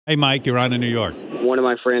Hey, Mike, you're on in New York. One of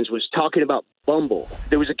my friends was talking about Bumble.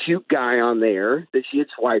 There was a cute guy on there that she had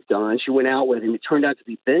swiped on. She went out with him. It turned out to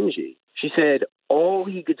be Benjy. She said all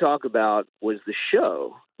he could talk about was the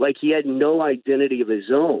show. Like he had no identity of his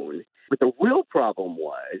own. But the real problem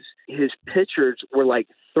was his pictures were like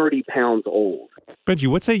 30 pounds old. Benjy,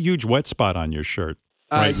 what's that huge wet spot on your shirt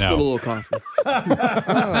right now? I spilled a little coffee.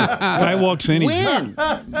 Guy walks in. When?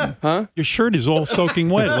 Huh? Your shirt is all soaking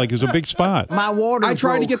wet. Like there's a big spot. My water I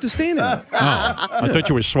tried to broke. get the stain out. Oh, I thought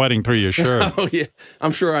you were sweating through your shirt. Oh, yeah.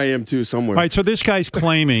 I'm sure I am, too, somewhere. All right, so this guy's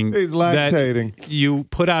claiming He's lactating. that you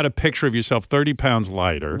put out a picture of yourself 30 pounds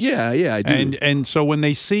lighter. Yeah, I do. And so when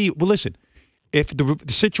they see, well, listen, if the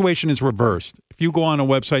situation is reversed, if you go on a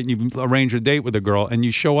website and you arrange a date with a girl and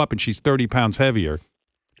you show up and she's 30 pounds heavier.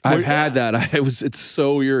 I've had that. It's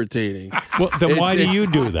so irritating. Well, then why do you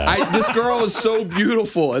do that? This girl is so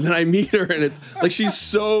beautiful, and then I meet her, and it's like she's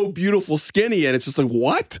so beautiful, skinny, and it's just like,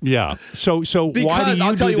 what? Yeah. So why do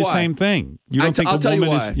you do the same thing? You don't think I'll a tell you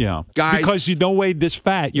woman why. is, yeah, Guys, because you don't weigh this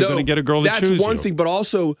fat, you're going to get a girl that chooses you. That's one thing, but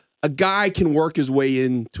also a guy can work his way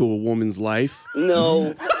into a woman's life.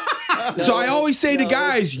 No. So I always say to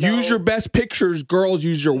guys, use your best pictures. Girls,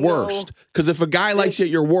 use your worst. Because if a guy likes you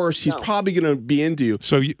at your worst, he's probably going to be into you.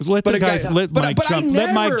 So let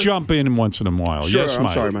Mike jump in once in a while. Sure, yes, I'm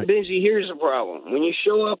Mike. sorry, Mike. Benjy, here's the problem. When you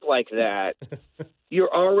show up like that,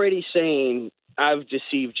 you're already saying, I've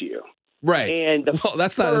deceived you. Right. And the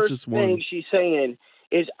that's first thing she's saying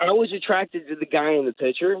is, I was attracted to the guy in the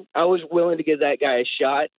picture. I was willing to give that guy a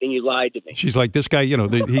shot, and you lied to me. She's like, this guy,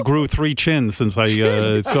 he grew 3 chins since I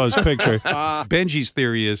saw his picture. Benji's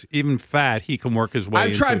theory is, even fat, he can work his way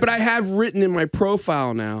I've tried, but I have written in my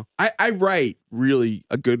profile now. I write really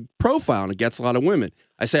a good profile, and it gets a lot of women.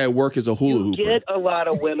 I say I work as a hula hooper. You get a lot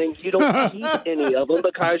of women. You don't keep any of them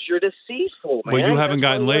because you're deceitful, man. Well, you haven't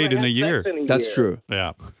gotten laid in a year. That's true.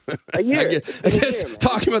 Yeah. A year. I guess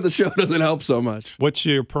talking about the show doesn't help so much. What's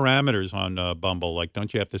your parameters on Bumble? Like,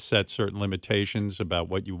 don't you have to set certain limitations about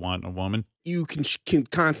what you want in a woman? You can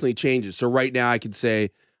constantly change it. So right now I can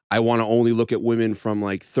say I want to only look at women from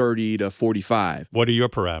like 30 to 45. What are your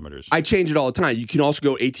parameters? I change it all the time. You can also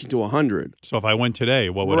go 18 to 100. So if I went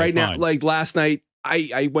today, what would I find? Right now, like last night,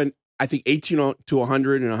 I went, I think, 18 to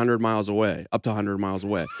 100 and 100 miles away, up to 100 miles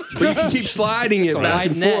away. But you can keep sliding it back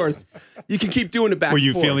and forth. You can keep doing it back and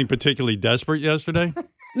forth. Were you feeling particularly desperate yesterday?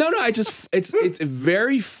 No, it's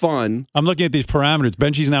very fun. I'm looking at these parameters.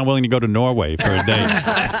 Benji's now willing to go to Norway for a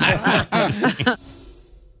day.